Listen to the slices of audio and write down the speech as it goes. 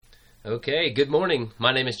Okay, good morning.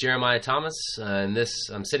 My name is Jeremiah Thomas, and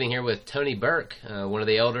I'm sitting here with Tony Burk, one of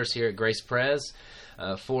the elders here at Grace Pres,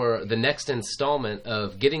 for the next installment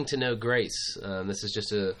of Getting to Know Grace. This is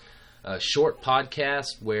just a short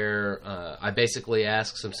podcast where I basically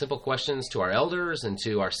ask some simple questions to our elders and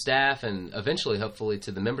to our staff, and eventually, hopefully,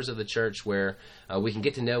 to the members of the church, where we can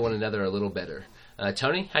get to know one another a little better.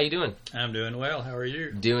 Tony, how you doing? I'm doing well. How are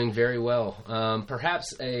you? Doing very well.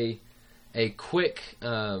 Perhaps a quick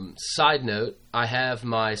side note, I have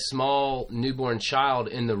my small newborn child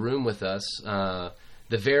in the room with us, the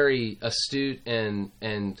very astute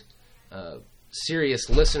and serious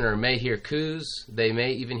listener may hear coos, they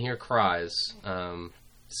may even hear cries.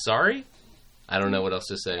 Sorry? I don't know what else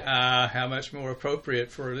to say. How much more appropriate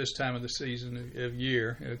for this time of the season of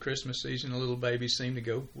year. Christmas season, little babies seem to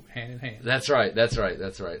go hand in hand. That's right.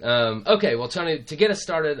 Okay, well, Tony, to get us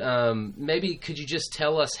started, maybe could you just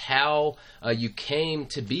tell us how you came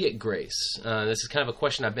to be at Grace? This is kind of a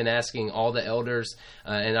question I've been asking all the elders,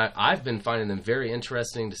 and I've been finding them very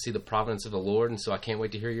interesting to see the providence of the Lord, and so I can't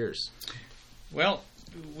wait to hear yours. Well,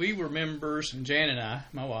 we were members, and Jan and I,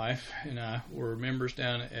 my wife, and I were members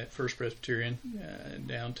down at First Presbyterian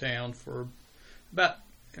downtown for about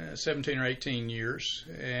 17 or 18 years,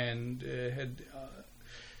 and had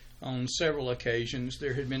on several occasions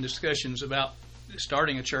there had been discussions about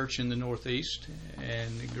starting a church in the Northeast,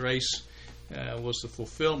 and Grace was the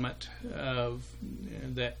fulfillment of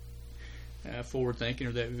that forward thinking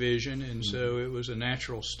or that vision, and so it was a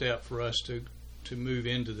natural step for us to move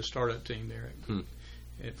into the startup team there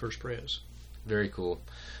at First Pres. Very cool.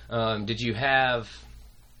 Did you have,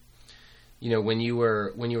 when you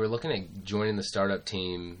were looking at joining the startup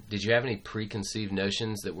team, did you have any preconceived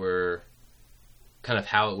notions that were kind of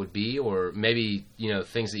how it would be, or maybe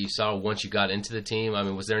things that you saw once you got into the team? I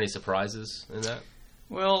mean, was there any surprises in that?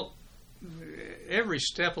 Well, every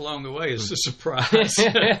step along the way is a surprise.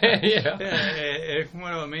 Yeah.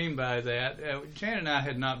 What do I mean by that? Jan and I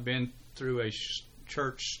had not been through a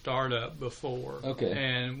church startup before. Okay.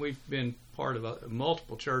 And we've been part of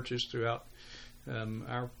multiple churches throughout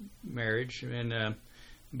our marriage, and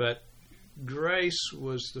but Grace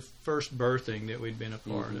was the first birthing that we'd been a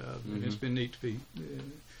part of, and it's been neat to be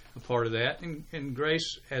a part of that. And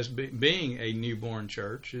Grace, as being a newborn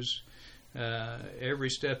church, is every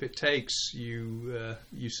step it takes,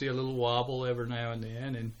 you see a little wobble every now and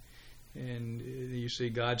then, and you see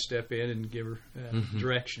God step in and give her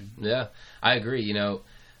direction. Yeah, I agree.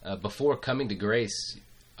 Before coming to Grace,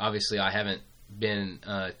 obviously I haven't been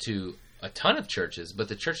to a ton of churches, but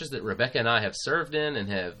the churches that Rebecca and I have served in and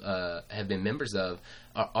have been members of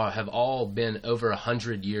have all been over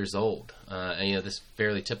 100 years old. And this is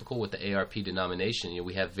fairly typical with the ARP denomination.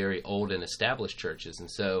 We have very old and established churches,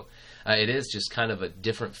 and so it is just kind of a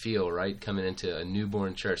different feel, right, coming into a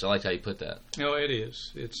newborn church. I like how you put that. No, it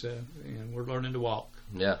is. It's we're learning to walk.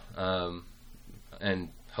 Yeah, and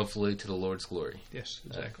hopefully to the Lord's glory. Yes,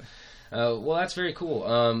 exactly. Well, that's very cool.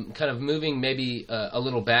 Kind of moving maybe a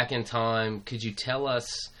little back in time, could you tell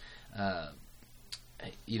us,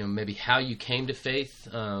 maybe how you came to faith,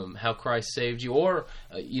 how Christ saved you, or,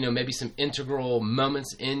 maybe some integral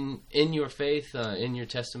moments in your faith, in your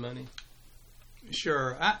testimony?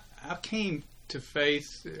 Sure. I came to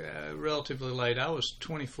faith relatively late. I was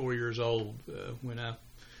 24 years old when I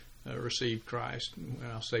received Christ.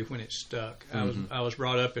 I'll say when it stuck. I was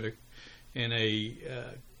brought up in a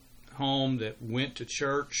home that went to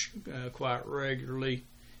church quite regularly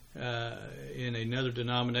in another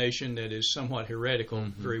denomination that is somewhat heretical,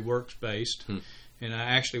 very works-based. And I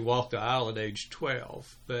actually walked the aisle at age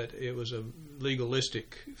 12, but it was a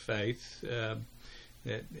legalistic faith,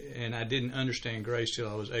 and I didn't understand grace till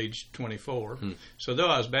I was age 24. So though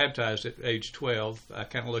I was baptized at age 12, I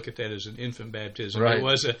kind of look at that as an infant baptism. Right.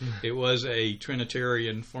 It was a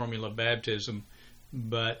Trinitarian formula baptism,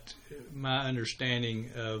 but my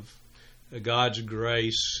understanding of God's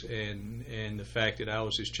grace and the fact that I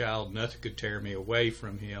was His child, nothing could tear me away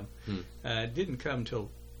from Him, didn't come until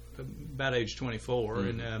about age 24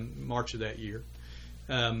 in March of that year.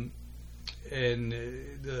 I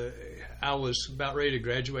was about ready to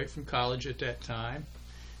graduate from college at that time,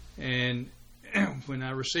 and when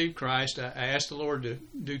I received Christ, I asked the Lord to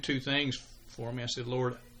do two things for me. I said,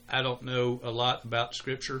 Lord, I don't know a lot about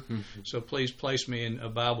Scripture, so please place me in a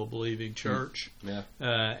Bible-believing church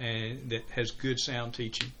and that has good sound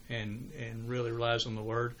teaching and really relies on the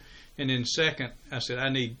Word. And then second, I said, I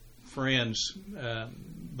need friends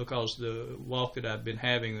because the walk that I've been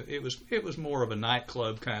having, it was more of a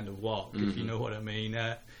nightclub kind of walk, if you know what I mean.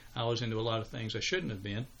 I was into a lot of things I shouldn't have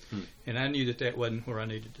been, and I knew that wasn't where I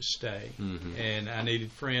needed to stay, and I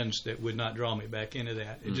needed friends that would not draw me back into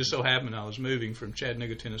that. It just so happened I was moving from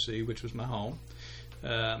Chattanooga, Tennessee, which was my home,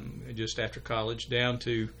 just after college, down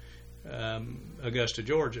to Augusta,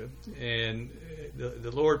 Georgia, and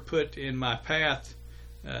the Lord put in my path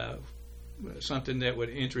something that would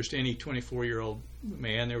interest any 24-year-old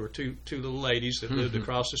man. There were two little ladies that lived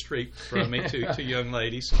across the street from me, two young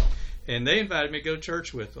ladies, and they invited me to go to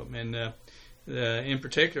church with them. And in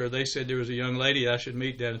particular, they said there was a young lady I should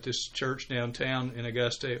meet down at this church downtown in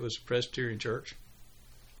Augusta. It was a Presbyterian church,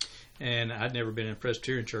 and I'd never been in a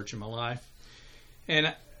Presbyterian church in my life.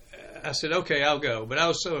 And I said, okay, I'll go. But I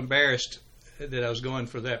was so embarrassed that I was going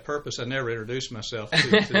for that purpose, I never introduced myself to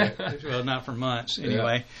that. Well, not for months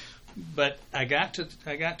anyway. Yeah. But I got to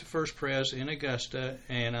First Pres in Augusta,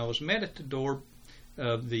 and I was met at the door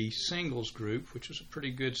of the singles group, which was a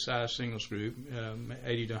pretty good-sized singles group,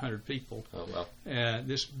 80 to 100 people. Oh, wow.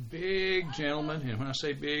 This big gentleman, and when I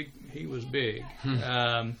say big, he was big.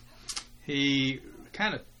 He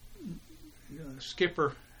kind of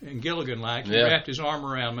Skipper and Gilligan-like. He wrapped his arm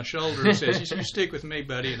around my shoulder and says, "You stick with me,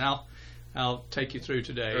 buddy, and I'll take you through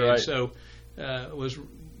today." Right. And so was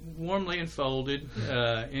warmly enfolded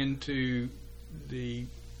into the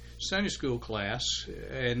Sunday school class,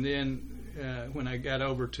 and then when I got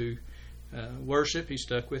over to worship, he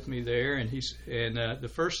stuck with me there, and one of the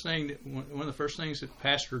first things that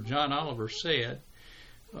Pastor John Oliver said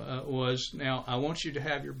was, "Now I want you to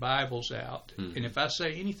have your Bibles out, and if I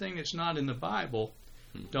say anything that's not in the Bible,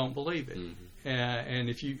 don't believe it, and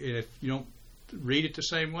if you don't read it the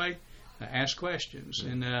same way, ask questions."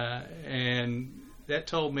 And that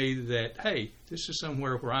told me that, hey, this is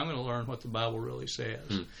somewhere where I'm going to learn what the Bible really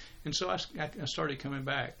says. And so I started coming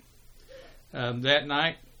back. That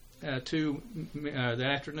night, that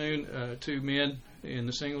afternoon, two men in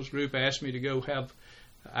the singles group asked me to go have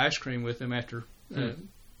ice cream with them after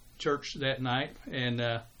church that night, and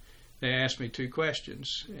they asked me two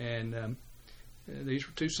questions. And these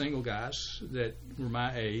were two single guys that were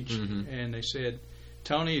my age, and they said,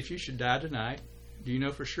 "Tony, if you should die tonight, do you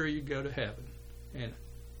know for sure you'd go to heaven?" And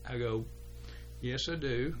I go, "Yes, I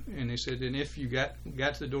do." And they said, "And if you got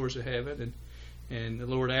to the doors of heaven and the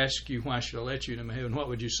Lord asked you, why should I let you into heaven, what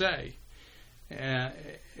would you say?"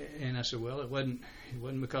 And I said, "Well, it wasn't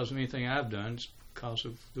because of anything I've done. It's because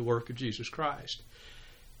of the work of Jesus Christ."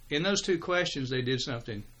 In those two questions, they did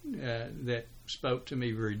something that spoke to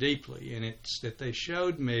me very deeply, and it's that they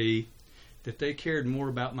showed me that they cared more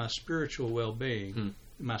about my spiritual well-being,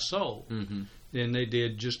 my soul, than they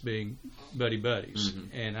did just being buddies.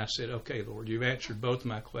 And I said, "Okay, Lord, you've answered both of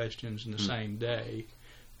my questions in the same day.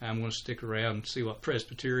 I'm going to stick around and see what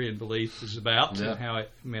Presbyterian belief is about and how it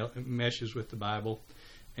meshes with the Bible."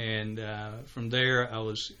 And from there, I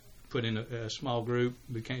was put in a small group,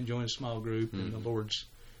 joined a small group, and the Lord's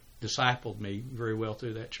discipled me very well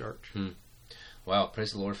through that church. Wow,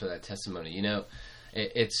 praise the Lord for that testimony. You know,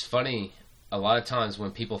 it's funny. A lot of times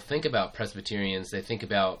when people think about Presbyterians, they think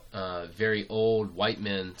about very old white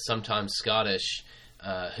men, sometimes Scottish,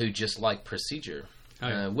 who just like procedure,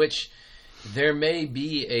 which there may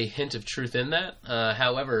be a hint of truth in that.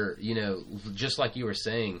 However, you know, just like you were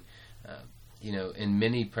saying, you know, in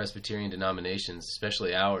many Presbyterian denominations,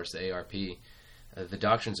 especially ours, the ARP, the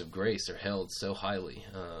doctrines of grace are held so highly.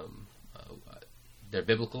 They're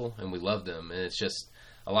biblical, and we love them, and it's just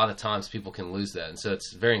a lot of times people can lose that, and so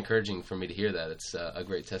it's very encouraging for me to hear that. It's a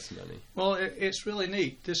great testimony. Well, it's really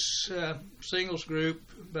neat. This singles group,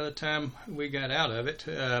 by the time we got out of it,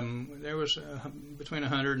 there was between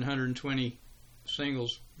 100 and 120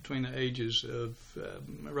 singles between the ages of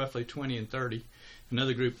roughly 20 and 30.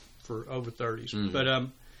 Another group for over 30s. But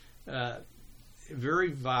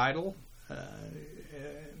very vital,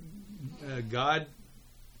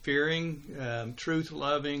 God-fearing,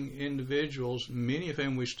 truth-loving individuals, many of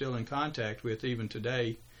whom we're still in contact with even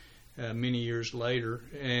today, many years later,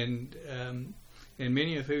 and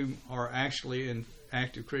many of whom are actually in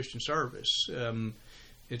active Christian service.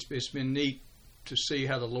 It's been neat to see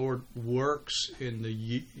how the Lord works in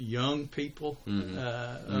the young people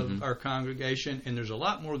of our congregation, and there's a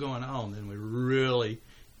lot more going on than we really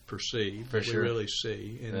perceive, For sure. we really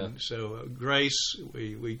see. And so Grace,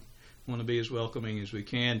 we want to be as welcoming as we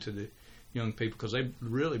can to the young people, because they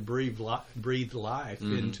really breathe life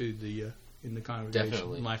into the congregation,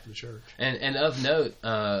 Definitely. life of the church. And of note,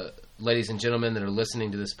 ladies and gentlemen that are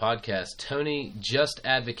listening to this podcast, Tony just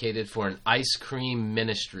advocated for an ice cream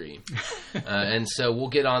ministry. And so we'll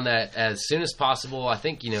get on that as soon as possible. I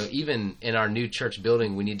think, you know, even in our new church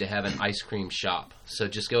building, we need to have an ice cream shop. So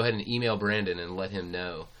just go ahead and email Brandon and let him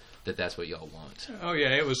know that's what y'all want. Oh yeah,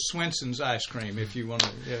 it was Swenson's ice cream. If you want to,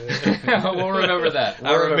 we'll remember that.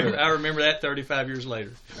 I remember that 35 years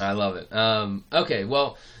later. I love it. Okay,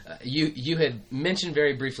 well, you had mentioned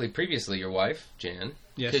very briefly previously your wife, Jan.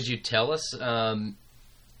 Yes. Could you tell us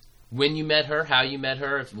when you met her, how you met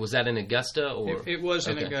her? Was that in Augusta or? It was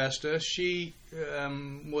in Augusta. She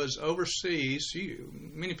was overseas.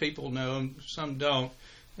 Many people know, some don't.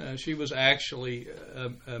 She was actually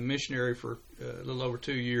a missionary for a little over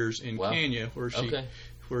 2 years in Kenya,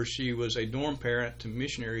 where she was a dorm parent to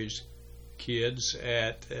missionaries' kids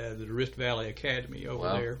at the Rift Valley Academy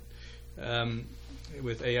over there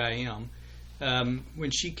with AIM.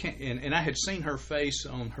 When she came, and I had seen her face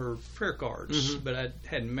on her prayer cards, but I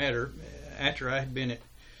hadn't met her. After I had been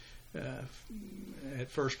at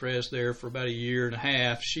First Pres there for about a year and a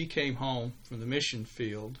half, she came home from the mission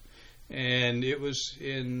field. And it was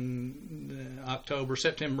in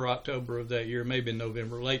September, October of that year, maybe in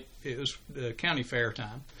November, late. It was county fair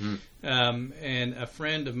time. And a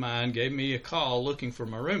friend of mine gave me a call looking for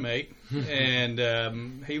my roommate.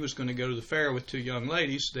 And he was going to go to the fair with two young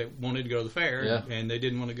ladies that wanted to go to the fair. And they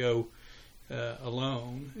didn't want to go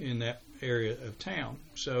alone in that area of town.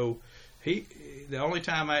 So the only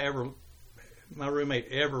time my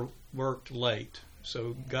roommate ever worked late.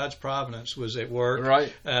 So God's providence was at work.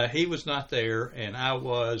 Right. He was not there, and I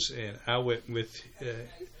was, and I went with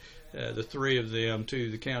the three of them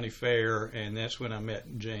to the county fair, and that's when I met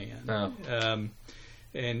Jan. Oh.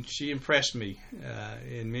 And she impressed me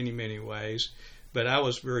in many, many ways, but I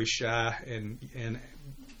was very shy and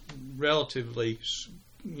relatively,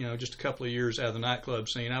 just a couple of years out of the nightclub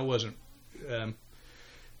scene. I wasn't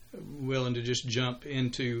willing to just jump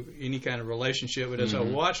into any kind of relationship, but as I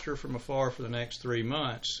watched her from afar for the next 3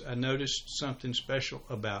 months, I noticed something special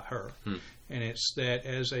about her. And it's that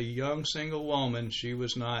as a young single woman, she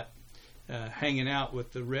was not hanging out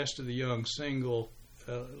with the rest of the young single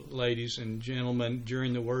ladies and gentlemen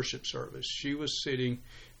during the worship service. She was sitting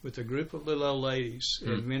with a group of little old ladies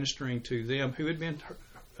and ministering to them who had been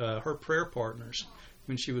her prayer partners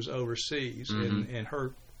when she was overseas, and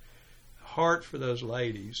her heart for those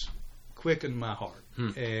ladies quickened my heart.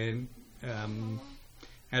 And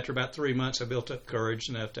after about 3 months, I built up courage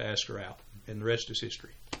enough to ask her out, and the rest is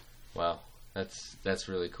history. Wow, that's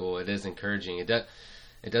really cool. It is encouraging.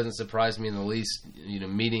 It doesn't surprise me in the least.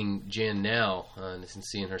 Meeting Jan now and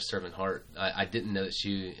seeing her servant heart. I didn't know that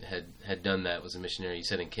she had done that. Was a missionary. You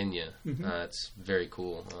said in Kenya. It's very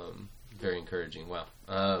cool. Very encouraging. Wow.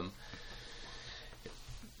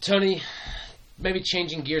 Tony, maybe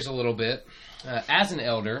changing gears a little bit. As an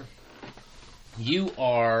elder, you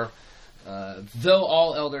are, though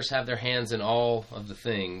all elders have their hands in all of the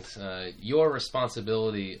things, your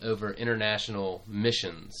responsibility over international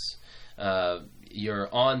missions, you're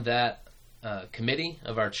on that committee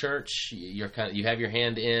of our church. You have your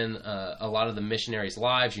hand in a lot of the missionaries'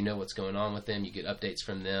 lives. You know what's going on with them. You get updates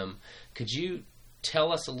from them. Could you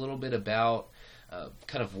tell us a little bit about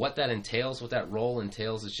kind of what that entails, what that role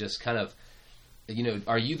entails? Is just kind of,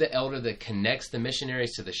 are you the elder that connects the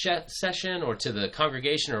missionaries to the session or to the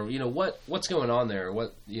congregation, or what's going on there?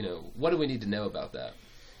 What do we need to know about that?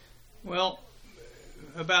 Well,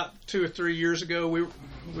 about 2 or 3 years ago,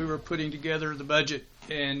 we were putting together the budget,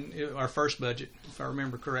 and our first budget, if I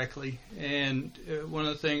remember correctly. And one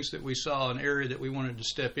of the things that we saw, an area that we wanted to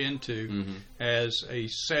step into as a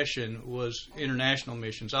session, was international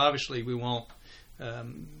missions. Obviously, we want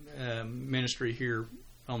ministry here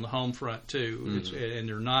on the home front too, and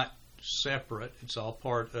they're not separate. It's all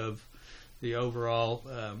part of the overall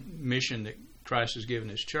mission that Christ has given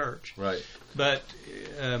His church. Right. But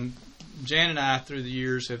Jan and I, through the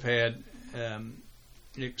years, have had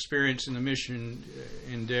experience in the mission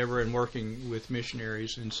endeavor and working with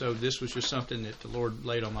missionaries, and so this was just something that the Lord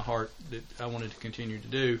laid on my heart that I wanted to continue to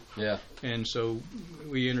do. Yeah. And so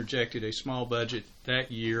we interjected a small budget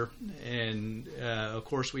that year, and of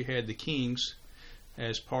course we had the Kings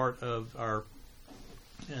as part of our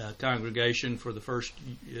congregation for the first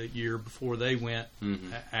year before they went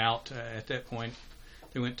out. At that point,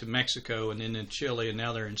 they went to Mexico and then in Chile, and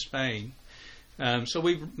now they're in Spain. So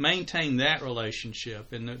we've maintained that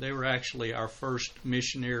relationship, and they were actually our first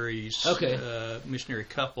missionaries, missionary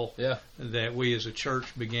couple that we as a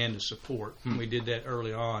church began to support. We did that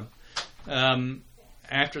early on.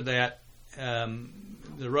 After that,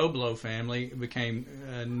 the Roblo family became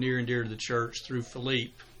near and dear to the church through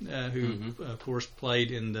Philippe, who of course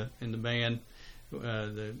played in the band,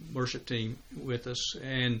 the worship team with us,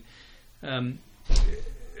 and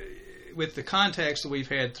with the contacts that we've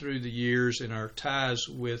had through the years and our ties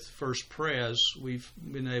with First Pres, we've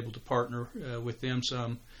been able to partner with them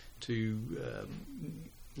some to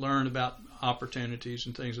learn about opportunities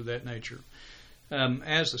and things of that nature.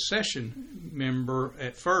 As a session member,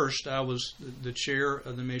 at first I was the chair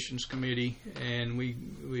of the missions committee, and we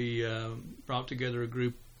brought together a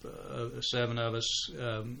group of 7 of us.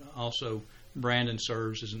 Also, Brandon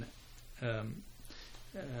serves as an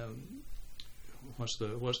what's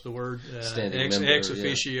the word? Ex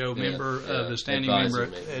officio member of the standing member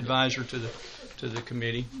advisor to the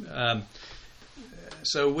committee.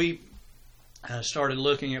 So we started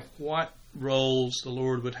looking at what roles the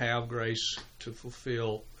Lord would have Grace to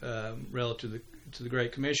fulfill relative to the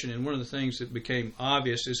Great Commission. And one of the things that became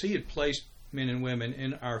obvious is He had placed men and women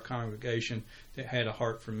in our congregation that had a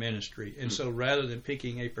heart for ministry. And so rather than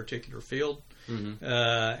picking a particular field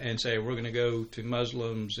and say we're going to go to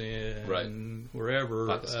Muslims and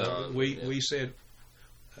wherever, we said,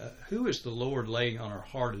 who is the Lord laying on our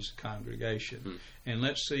heart as a congregation? And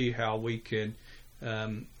let's see how we can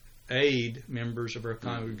aid members of our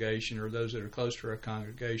congregation or those that are close to our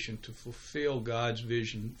congregation to fulfill God's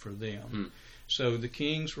vision for them. So the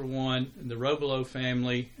Kings were one. The Robelo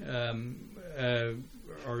family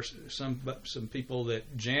are some people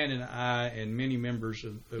that Jan and I and many members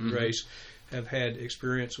of Grace have had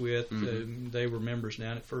experience with. They were members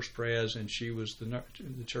down at First Pres, and she was the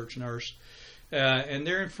church nurse. And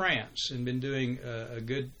they're in France and been doing a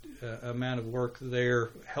good amount of work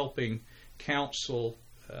there, helping counsel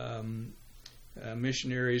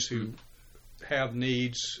missionaries who have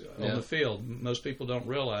needs on the field. Most people don't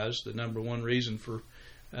realize the number one reason for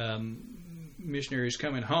missionaries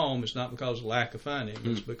coming home is not because of lack of funding.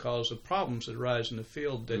 It's because of problems that arise in the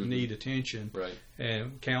field that need attention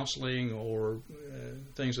and counseling or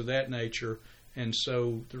things of that nature. And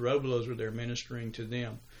so the Robelos are there ministering to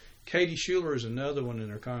them. Katie Schuler is another one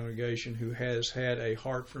in our congregation who has had a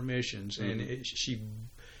heart for missions, and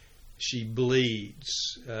she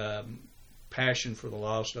bleeds passion for the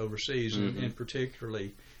lost overseas, and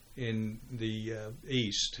particularly in the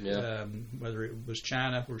East, whether it was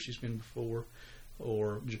China, where she's been before,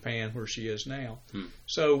 or Japan, where she is now.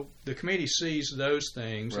 So the committee sees those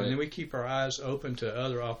things, and then we keep our eyes open to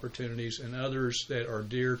other opportunities and others that are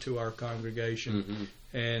dear to our congregation,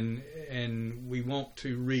 and we want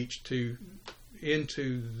to reach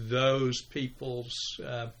into those people's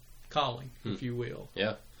calling, if you will.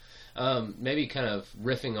 Yeah. Maybe kind of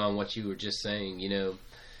riffing on what you were just saying,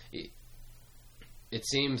 it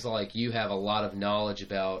seems like you have a lot of knowledge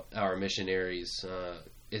about our missionaries.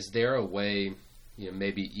 Is there a way,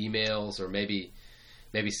 maybe emails or maybe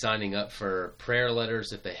signing up for prayer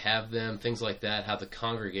letters if they have them, things like that, how the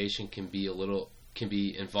congregation can be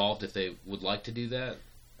involved if they would like to do that?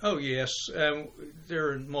 Oh, yes.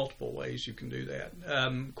 There are multiple ways you can do that.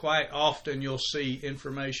 Quite often you'll see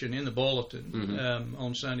information in the bulletin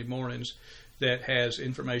on Sunday mornings that has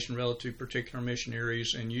information relative to particular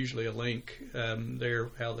missionaries, and usually a link there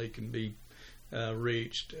how they can be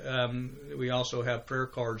reached. We also have prayer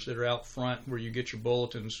cards that are out front where you get your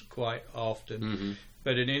bulletins quite often.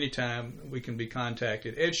 But at any time we can be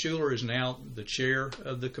contacted. Ed Schuler is now the chair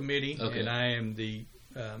of the committee, and I am the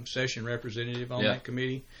session representative on that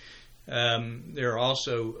committee. There are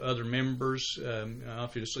also other members.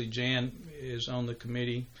 Obviously, Jan is on the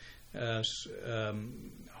committee.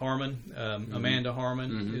 Harmon, Amanda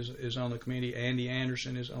Harmon is on the committee. Andy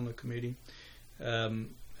Anderson is on the committee.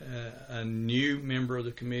 A new member of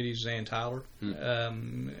the committee is Zan Tyler.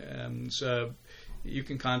 So you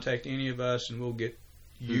can contact any of us, and we'll get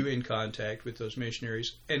you in contact with those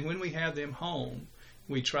missionaries. And when we have them home,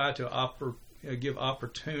 we try to give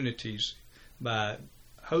opportunities by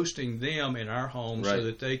hosting them in our home so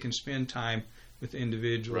that they can spend time with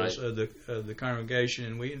individuals of the congregation,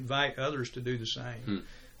 and we invite others to do the same.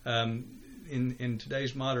 In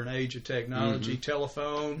today's modern age of technology,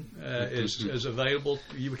 telephone is available.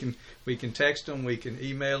 We can text them, we can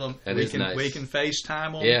email them, we can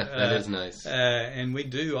FaceTime them. Yeah, that is nice. And we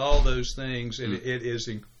do all those things, and it is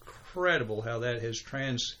incredible how that has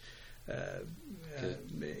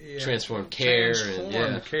transform care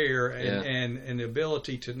and the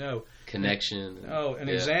ability to know connection. An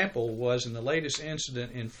example was in the latest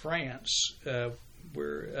incident in France,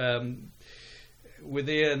 where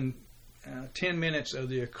within 10 minutes of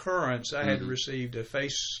the occurrence, I had received a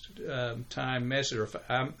FaceTime message or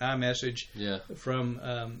iMessage from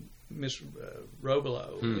Miss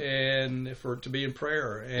Robelo, and to be in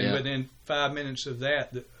prayer. And within 5 minutes of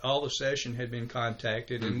that, all the session had been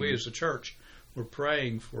contacted, and we as a church were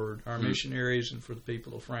praying for our missionaries and for the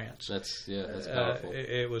people of France. That's powerful.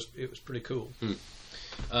 It was pretty cool.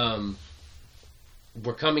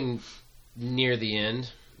 We're coming near the end,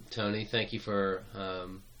 Tony. Thank you for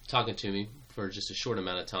talking to me for just a short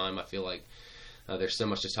amount of time. I feel like there's so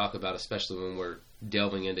much to talk about, especially when we're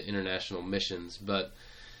delving into international missions. But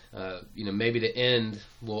maybe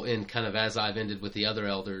we'll end kind of as I've ended with the other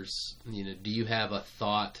elders. Do you have a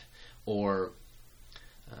thought or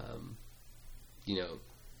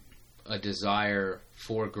a desire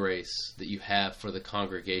for grace that you have for the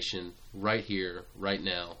congregation right here, right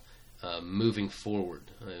now, moving forward?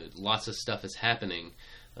 Lots of stuff is happening,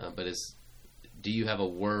 but do you have a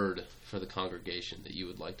word for the congregation that you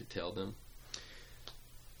would like to tell them?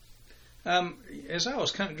 As I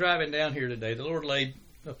was kind of driving down here today, the Lord laid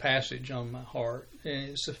a passage on my heart, and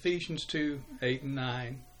it's Ephesians 2:8 and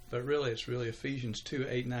 9, but really it's Ephesians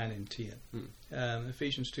 2:8, 9, and 10.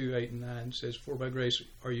 Ephesians 2:8 and 9 says, "For by grace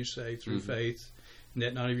are you saved through faith, and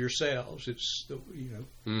that not of yourselves. It's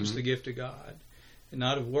it's the gift of God, and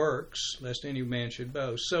not of works, lest any man should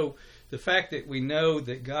boast." So the fact that we know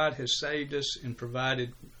that God has saved us and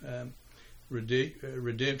provided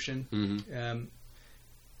redemption,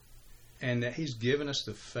 and that He's given us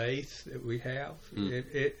the faith that we have,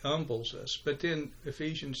 it humbles us. But then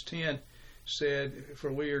Ephesians 10 said,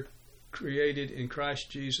 "For we are created in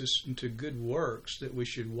Christ Jesus into good works, that we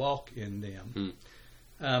should walk in them."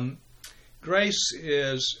 Grace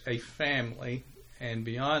is a family, and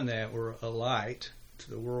beyond that, we're a light to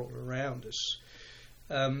the world around us.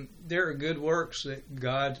 There are good works that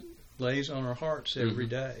God lays on our hearts every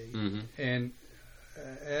day. And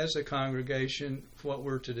as a congregation, what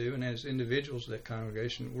we're to do, and as individuals of that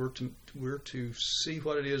congregation, we're to see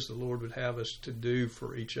what it is the Lord would have us to do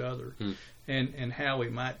for each other, and how we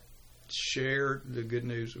might share the good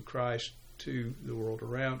news of Christ to the world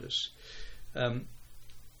around us.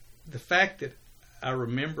 The fact that I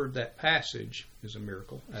remembered that passage is a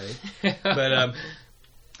miracle, but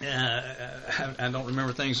I don't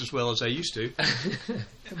remember things as well as I used to.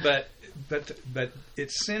 But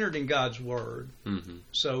it's centered in God's Word.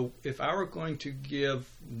 So if I were going to give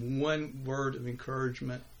one word of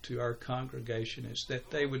encouragement to our congregation, it's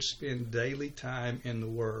that they would spend daily time in the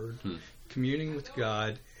Word, communing with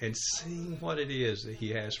God, and seeing what it is that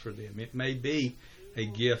He has for them. It may be a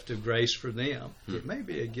gift of grace for them. It may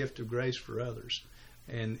be a gift of grace for others.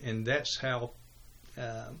 And that's how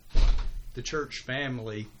the church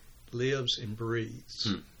family lives and breathes.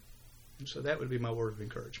 And so that would be my word of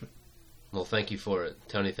encouragement. Well, thank you for it.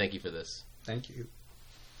 Tony, thank you for this. Thank you.